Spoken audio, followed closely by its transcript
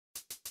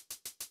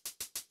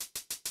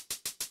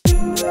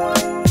Hey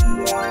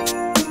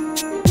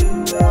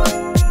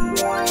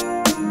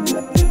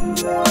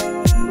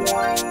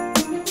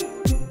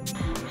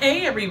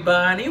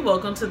everybody,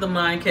 welcome to the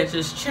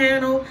MindCatcher's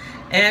channel.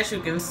 As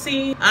you can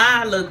see,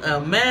 I look a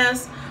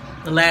mess.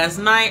 Last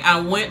night I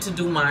went to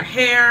do my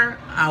hair.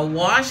 I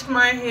washed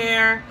my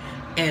hair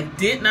and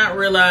did not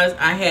realize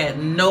I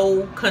had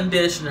no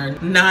conditioner.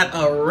 Not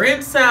a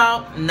rinse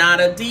out,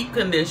 not a deep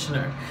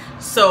conditioner.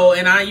 So,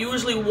 and I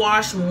usually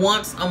wash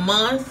once a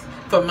month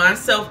for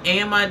myself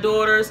and my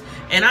daughters,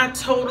 and I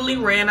totally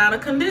ran out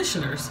of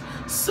conditioners.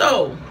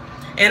 So,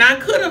 and I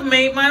could have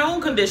made my own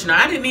conditioner.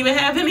 I didn't even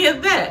have any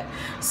of that.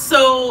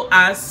 So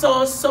I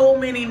saw so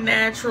many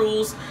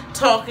naturals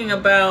talking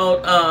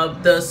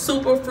about the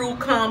SuperFruit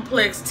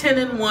Complex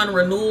 10-in-1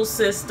 Renewal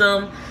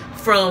System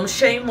from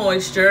Shea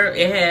Moisture.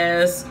 It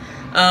has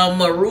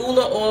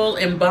marula oil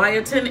and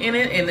biotin in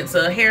it, and it's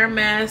a hair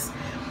mask.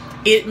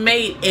 It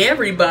made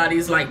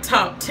everybody's like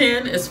top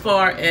 10 as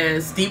far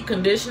as deep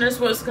conditioners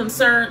was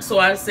concerned. So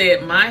I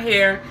said my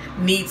hair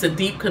needs a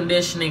deep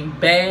conditioning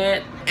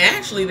bad.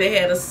 Actually, they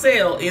had a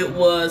sale. It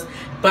was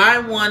buy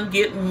one,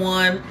 get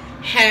one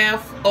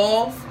half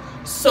off.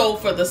 So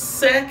for the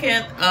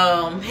second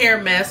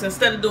hair mask,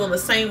 instead of doing the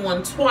same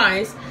one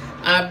twice,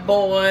 I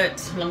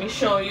bought, let me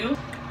show you.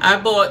 I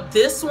bought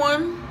this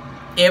one.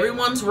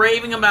 Everyone's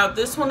raving about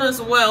this one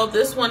as well.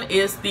 This one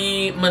is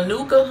the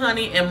Manuka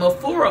Honey and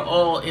Mafura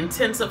Oil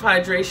Intensive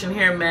Hydration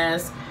Hair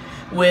Mask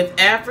with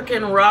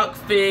African Rock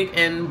Fig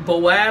and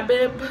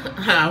Boabib.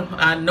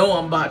 I know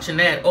I'm botching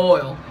that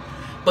oil.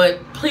 But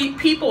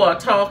people are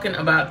talking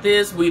about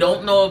this. We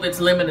don't know if it's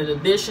limited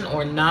edition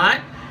or not,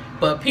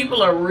 but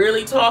people are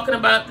really talking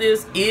about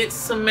this. It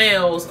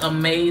smells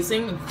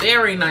amazing.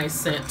 Very nice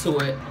scent to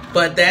it.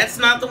 But that's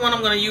not the one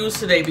I'm going to use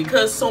today,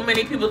 because so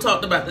many people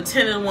talked about the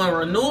 10-in-1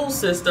 Renewal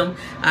System.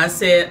 I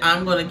said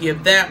I'm going to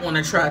give that one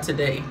a try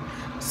today.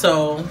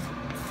 So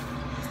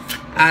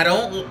I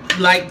don't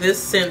like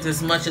this scent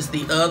as much as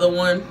the other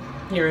one.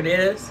 Here it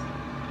is.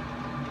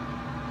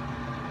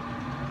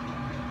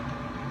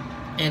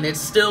 And it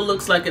still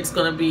looks like it's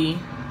going to be,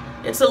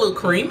 it's a little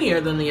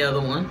creamier than the other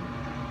one.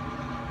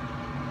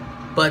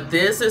 But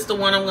this is the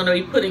one I'm going to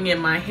be putting in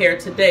my hair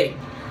today.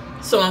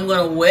 So I'm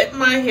going to wet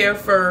my hair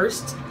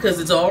first because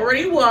it's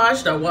already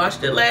washed. I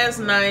washed it last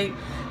night,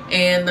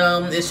 and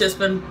it's just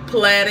been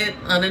plaited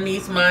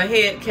underneath my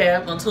head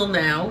cap until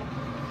now.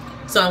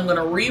 So I'm going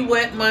to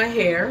re-wet my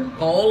hair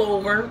all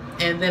over,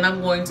 and then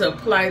I'm going to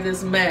apply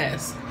this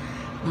mask.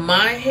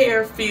 My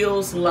hair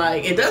feels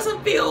like, it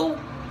doesn't feel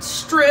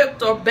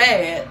stripped or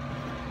bad,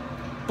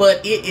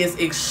 but it is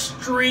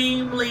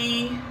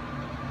extremely,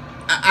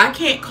 I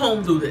can't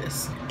comb through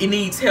this. It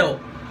needs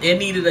help. It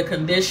needed a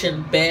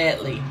condition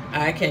badly.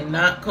 I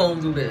cannot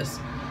comb through this.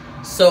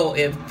 So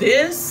if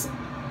this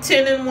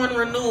 10-in-1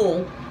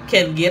 Renewal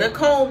can get a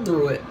comb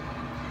through it,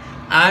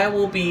 I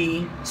will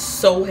be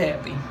so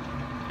happy.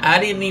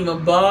 I didn't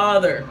even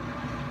bother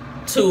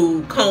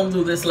to comb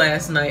through this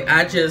last night.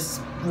 I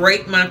just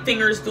raked my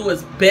fingers through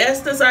as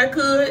best as I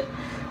could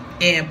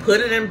and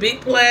put it in big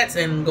plaits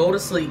and go to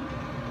sleep.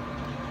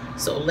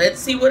 So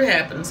let's see what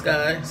happens,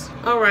 guys.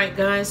 All right,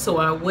 guys, so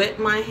I wet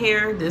my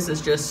hair. This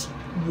is just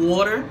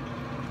water,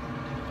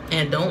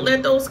 and don't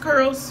let those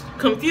curls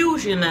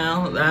confuse you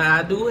now.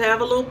 I do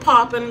have a little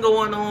popping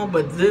going on,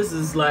 but this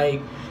is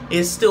like,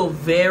 it's still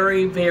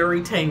very,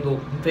 very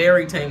tangled,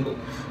 very tangled.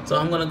 So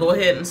I'm gonna go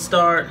ahead and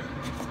start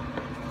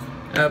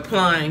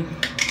applying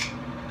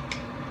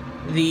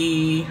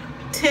the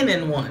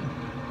 10-in-1.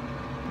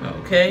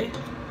 Okay,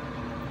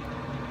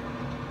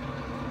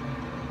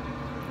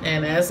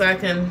 and as I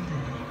can,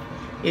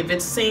 if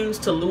it seems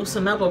to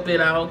loosen up a bit,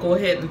 I'll go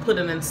ahead and put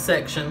it in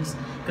sections,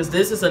 because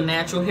this is a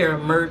natural hair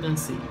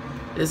emergency.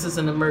 This is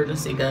an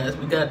emergency, guys.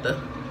 We got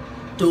to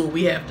do what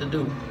we have to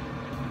do.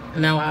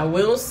 Now, I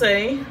will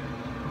say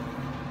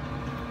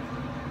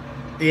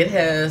it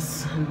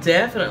has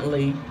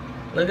definitely,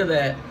 look at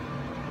that.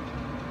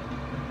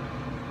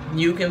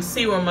 You can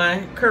see where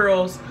my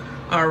curls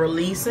are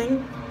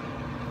releasing,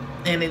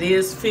 and it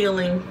is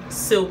feeling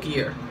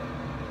silkier.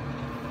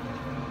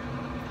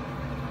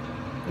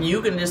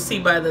 You can just see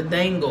by the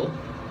dangle.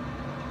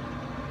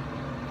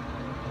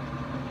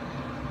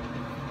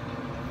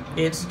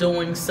 It's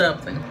doing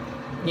something.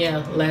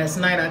 Yeah, last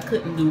night I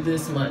couldn't do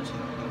this much.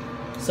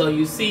 So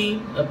you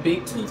see, a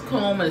big tooth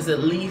comb is at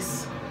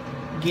least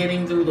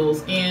getting through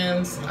those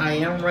ends. I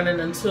am running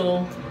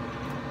into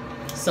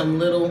some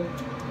little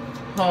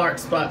hard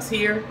spots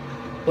here,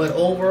 but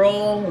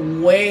overall,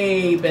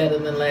 way better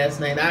than last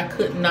night. I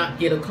could not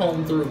get a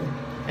comb through.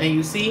 And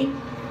you see,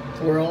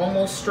 we're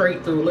almost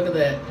straight through. Look at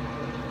that.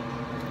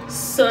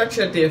 Such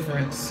a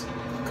difference.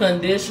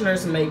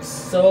 Conditioners make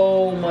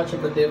so much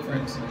of a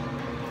difference.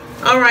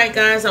 All right,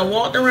 guys, I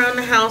walked around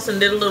the house and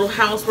did a little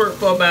housework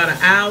for about an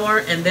hour,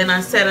 and then I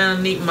sat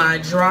underneath my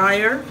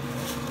dryer,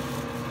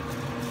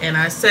 and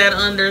I sat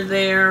under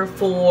there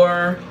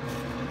for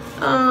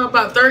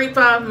about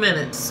 35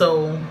 minutes.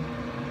 So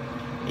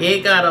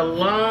it got a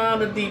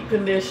lot of deep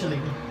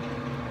conditioning,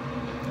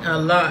 a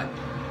lot.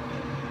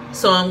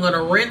 So I'm going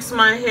to rinse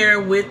my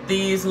hair with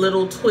these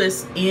little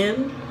twists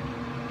in.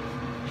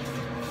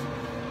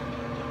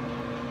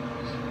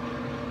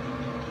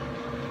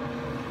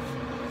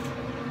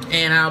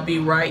 And I'll be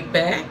right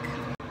back.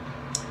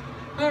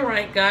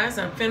 Alright guys,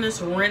 I finished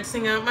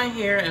rinsing out my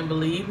hair, and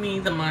believe me,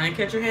 the Mind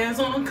Catcher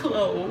has on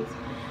clothes.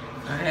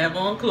 I have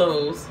on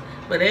clothes.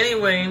 But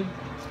anyway,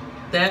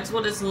 that's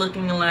what it's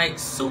looking like.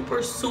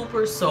 Super,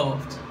 super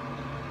soft.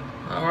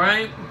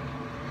 Alright.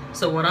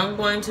 So what I'm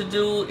going to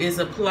do is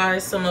apply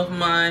some of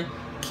my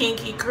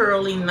Kinky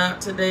Curly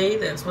Knot today.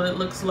 That's what it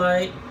looks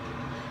like.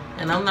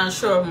 And I'm not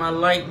sure if my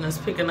lighting is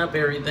picking up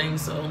everything,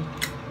 so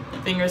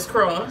fingers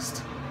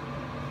crossed.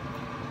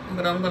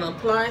 But I'm going to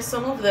apply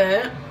some of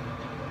that.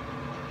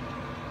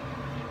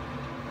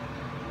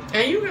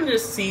 And you can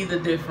just see the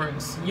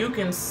difference. You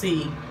can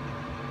see.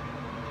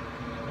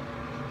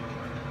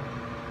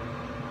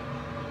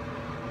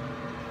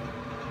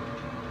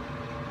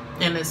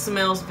 And it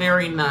smells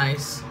very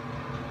nice.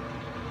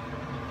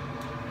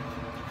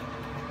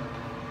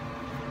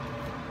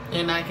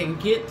 And I can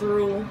get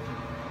through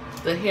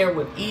the hair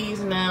with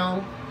ease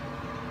now.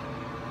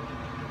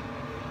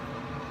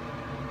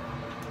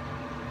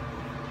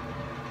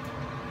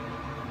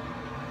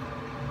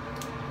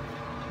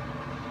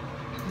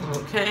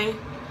 Okay.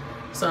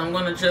 So I'm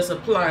going to just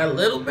apply a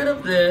little bit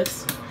of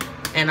this,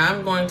 and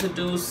I'm going to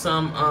do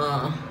some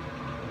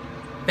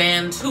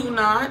Bantu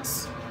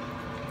knots,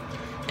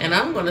 and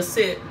I'm going to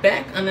sit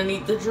back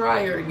underneath the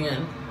dryer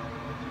again.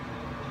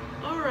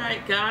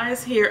 Alright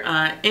guys, here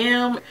I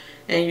am,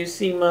 and you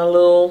see my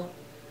little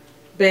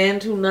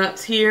Bantu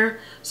knots here.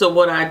 So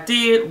what I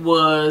did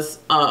was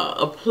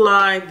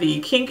apply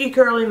the Kinky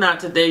Curly Knot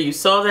today. You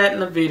saw that in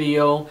the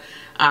video.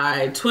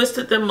 I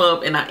twisted them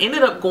up, and I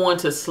ended up going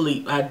to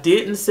sleep. I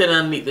didn't sit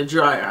underneath the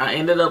dryer. I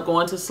ended up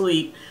going to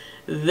sleep.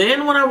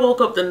 Then when I woke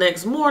up the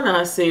next morning,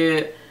 I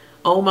said,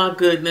 oh my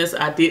goodness,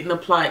 I didn't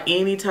apply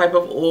any type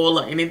of oil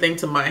or anything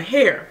to my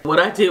hair. What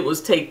I did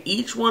was take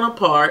each one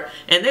apart,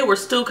 and they were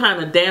still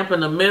kind of damp in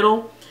the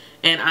middle,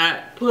 and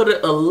I put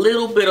a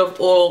little bit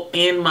of oil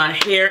in my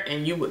hair,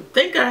 and you would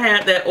think I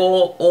had that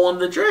oil on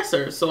the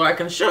dresser so I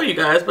can show you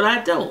guys, but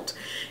I don't.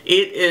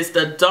 It is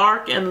the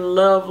Dark and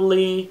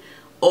Lovely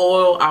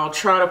oil. I'll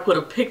try to put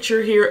a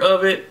picture here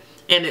of it,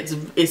 and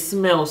it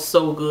smells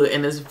so good,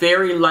 and it's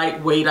very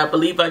lightweight. I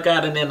believe I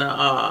got it in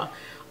a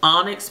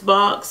Onyx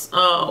box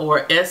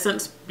or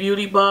Essence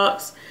beauty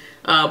box,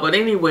 but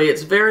anyway,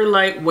 it's very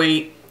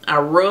lightweight. I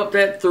rubbed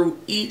that through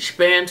each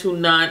Bantu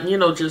knot, you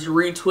know, just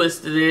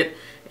retwisted it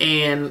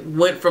and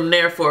went from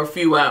there for a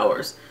few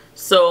hours.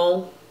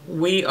 So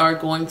we are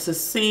going to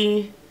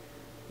see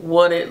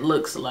what it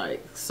looks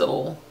like.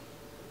 So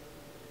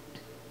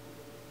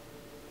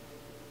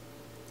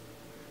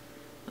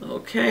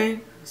okay,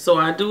 so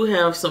I do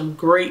have some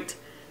great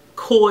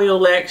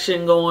coil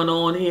action going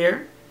on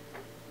here.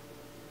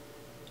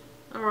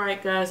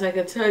 Alright guys, I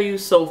can tell you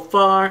so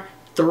far,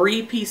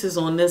 3 pieces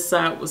on this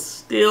side was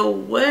still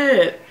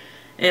wet,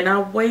 and I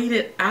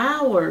waited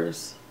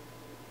hours.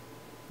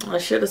 I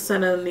should have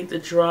sat underneath the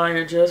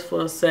dryer just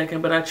for a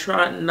second, but I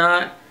tried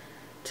not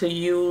to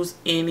use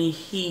any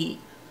heat.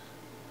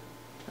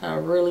 I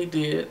really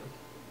did,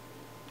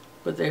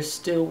 but they're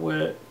still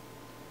wet.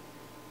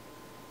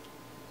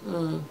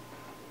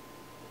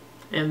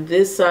 And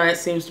this side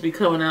seems to be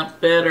coming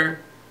out better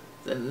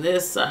than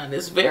this side.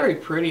 It's very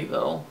pretty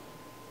though.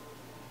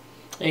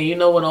 And you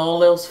know, when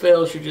all else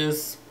fails, you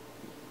just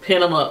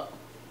pin them up.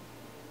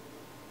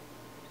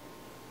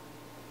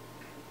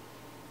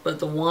 But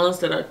the ones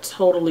that are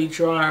totally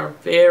dry are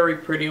very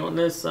pretty on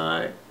this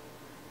side.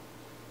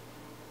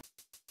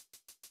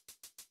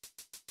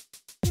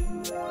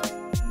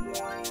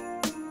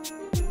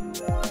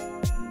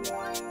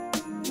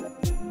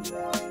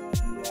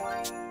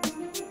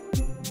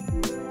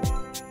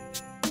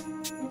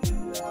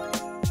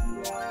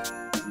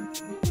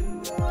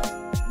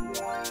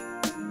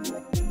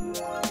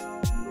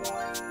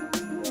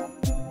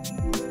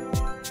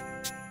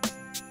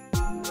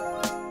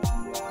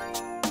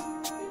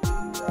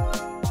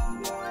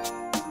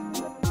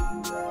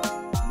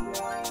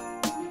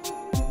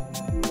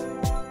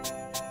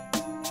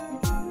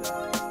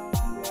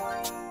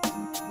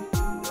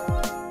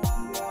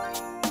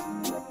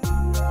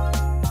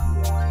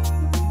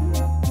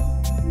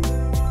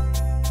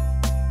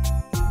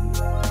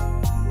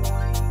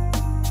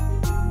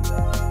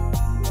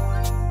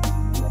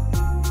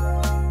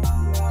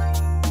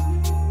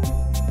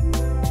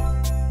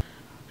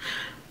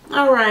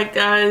 Alright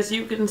guys,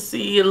 you can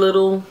see a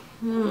little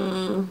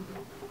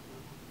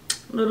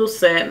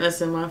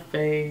sadness in my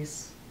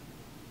face.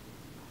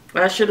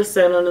 I should have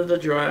sat under the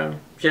dryer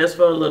just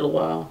for a little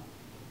while.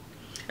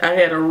 I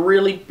had a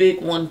really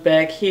big one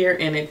back here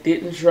and it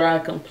didn't dry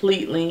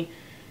completely.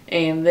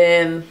 And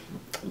then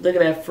look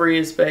at that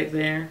frizz back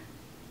there.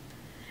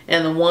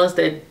 And the ones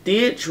that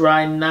did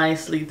dry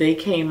nicely, they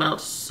came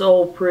out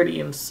so pretty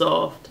and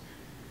soft.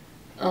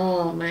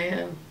 Oh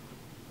man.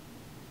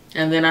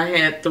 And then I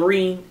had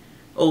 3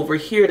 over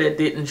here that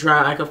didn't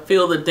dry. I could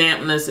feel the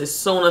dampness as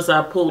soon as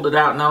I pulled it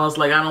out, and I was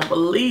like, I don't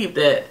believe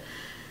that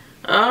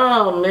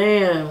Oh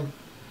man.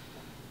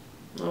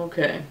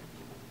 Okay.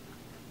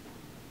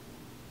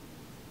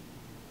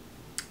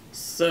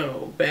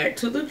 So back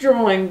to the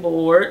drawing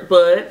board,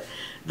 but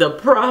the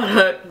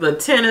product, the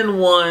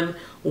 10-in-1,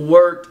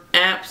 worked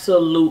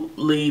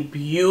absolutely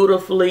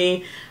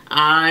beautifully.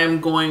 I'm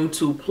going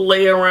to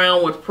play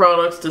around with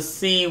products to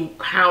see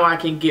how I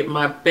can get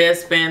my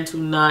best Bantu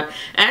knot.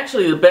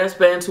 Actually, the best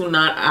Bantu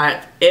knot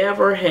I've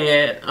ever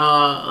had.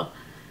 Oh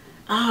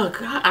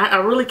God, I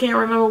really can't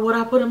remember what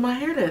I put in my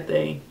hair that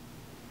day.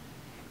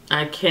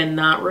 I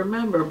cannot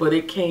remember, but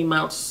it came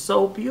out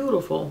so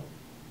beautiful.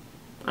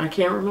 I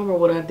can't remember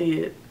what I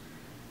did.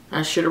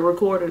 I should have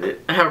recorded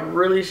it. I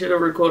really should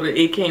have recorded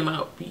it. It came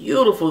out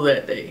beautiful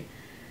that day.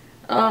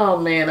 Oh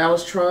man, I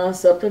was trying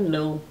something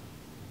new.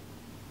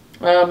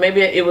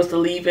 Maybe it was the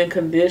leave-in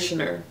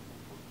conditioner.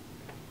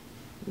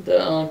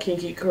 The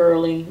Kinky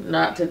Curly,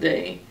 not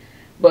today.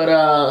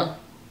 But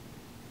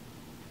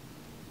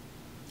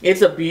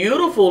it's a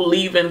beautiful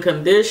leave-in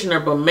conditioner,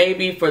 but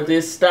maybe for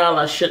this style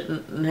I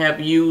shouldn't have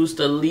used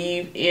a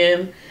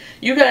leave-in.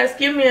 You guys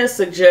give me a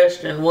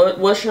suggestion.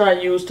 What should I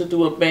use to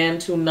do a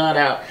Bantu knot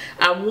out?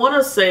 I want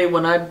to say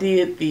when I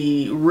did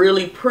the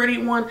really pretty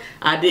one,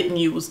 I didn't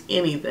use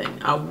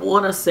anything. I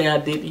want to say I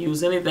didn't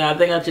use anything. I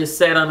think I just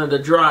sat under the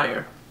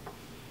dryer.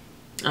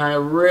 I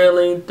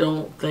really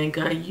don't think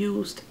I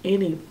used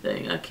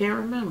anything. I can't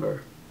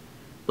remember.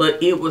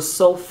 But it was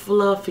so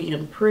fluffy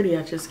and pretty,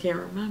 I just can't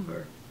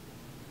remember.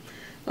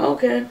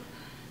 Okay.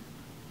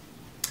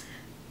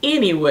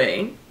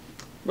 Anyway,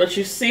 but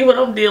you see what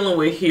I'm dealing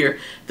with here.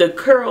 The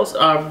curls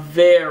are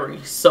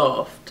very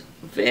soft.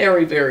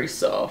 Very, very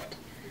soft.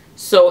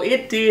 So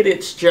it did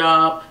its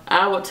job.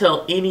 I would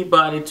tell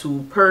anybody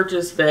to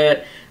purchase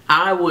that.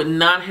 I would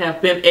not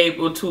have been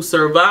able to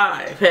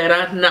survive had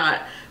I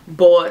not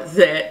bought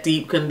that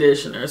deep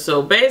conditioner.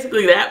 So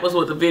basically that was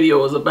what the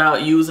video was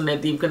about, using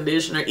that deep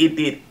conditioner. It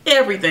did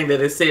everything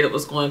that it said it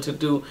was going to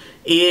do.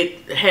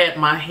 It had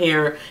my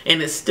hair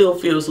and it still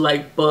feels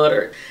like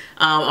butter.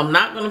 I'm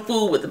not going to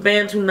fool with the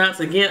Bantu knots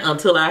again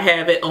until I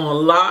have it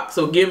on lock.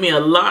 So give me a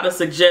lot of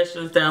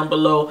suggestions down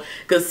below,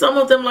 because some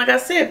of them, like I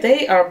said,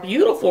 they are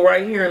beautiful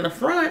right here in the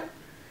front,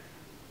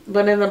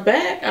 but in the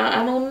back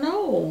I don't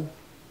know.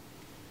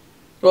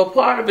 Well,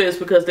 part of it is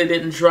because they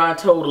didn't dry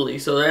totally,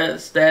 so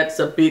that's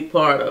a big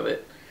part of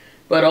it.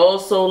 But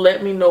also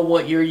let me know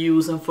what you're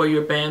using for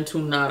your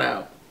Bantu knot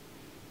out.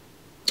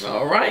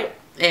 Alright,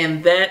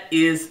 and that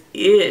is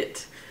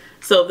it.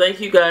 So thank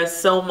you guys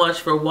so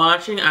much for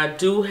watching. I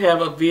do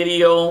have a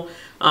video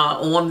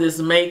on this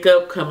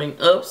makeup coming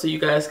up so you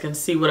guys can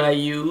see what I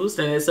used.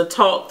 And it's a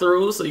talk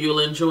through, so you'll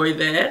enjoy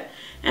that.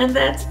 And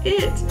that's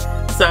it.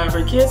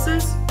 Cyber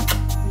kisses.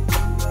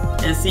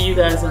 And see you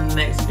guys in the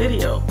next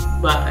video.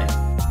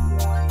 Bye.